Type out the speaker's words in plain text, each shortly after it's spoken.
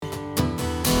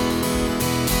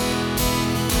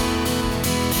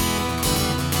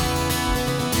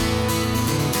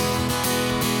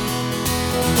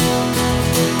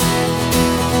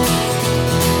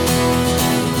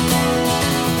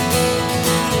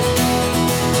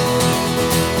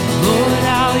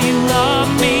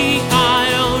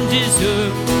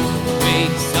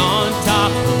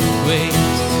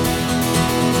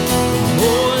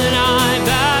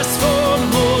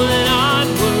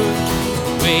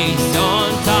grace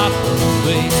on top of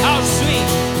grace. How sweet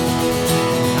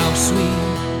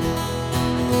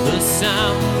the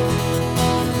sound,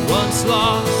 once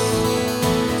lost,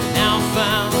 now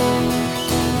found.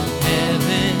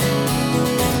 Heaven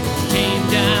came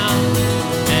down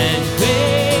and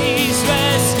grace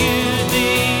rescued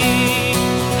me.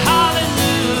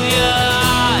 Hallelujah,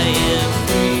 I am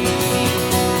free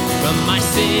from my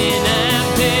sin and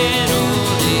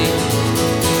penalty.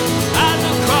 At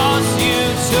the cross you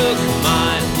took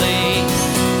my place,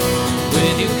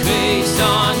 with your grace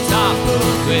on top of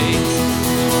grace.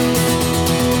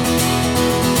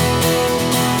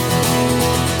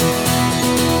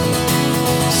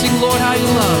 Sing, Lord, how you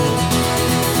love.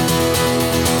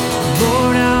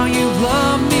 Lord, how you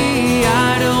love me.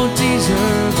 I don't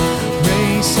deserve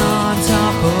grace on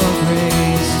top of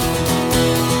grace.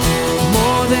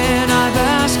 More than I've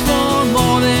asked for,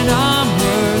 more than I'm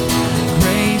worth.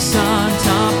 Grace on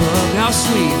top of. How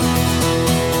sweet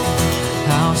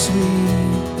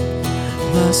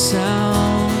the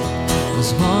sound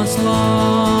was once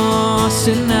lost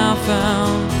and now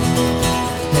found.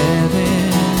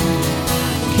 Heaven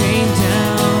came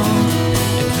down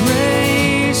and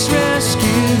grace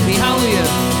rescued me.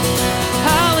 Hallelujah,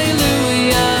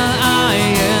 hallelujah, I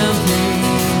am free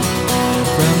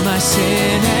from my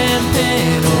sin and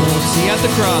penalty. At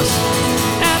the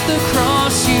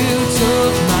cross you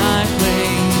took my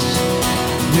place,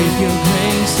 with your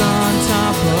grace on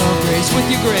top of grace.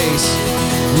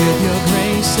 With your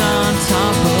grace on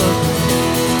top of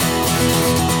grace.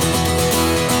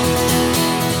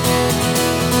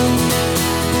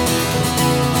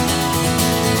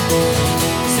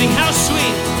 Sing, how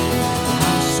sweet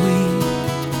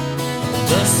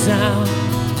the sound,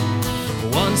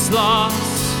 once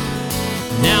lost,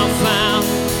 now found.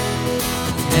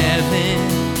 Heaven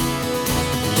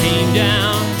came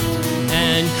down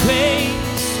and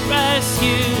grace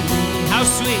rescued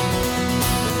me.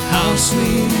 How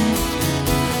sweet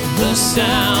the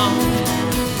sound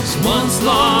was once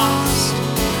lost,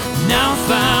 now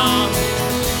found.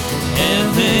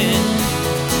 Heaven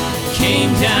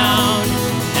came down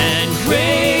and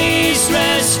grace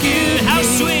rescued. How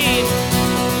sweet,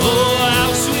 oh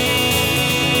how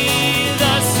sweet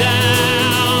the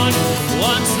sound,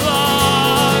 once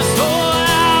lost, oh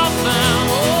now found.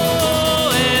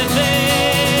 Oh,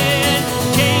 heaven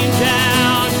came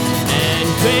down and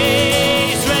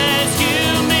grace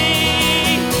rescued me.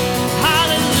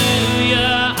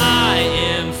 Hallelujah, I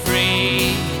am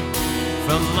free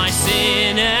from my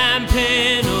sin and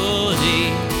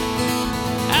penalty.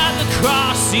 At the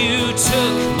cross you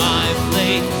took my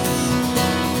place,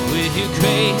 with your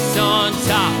grace on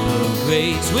top of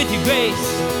grace. With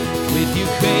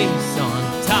your grace on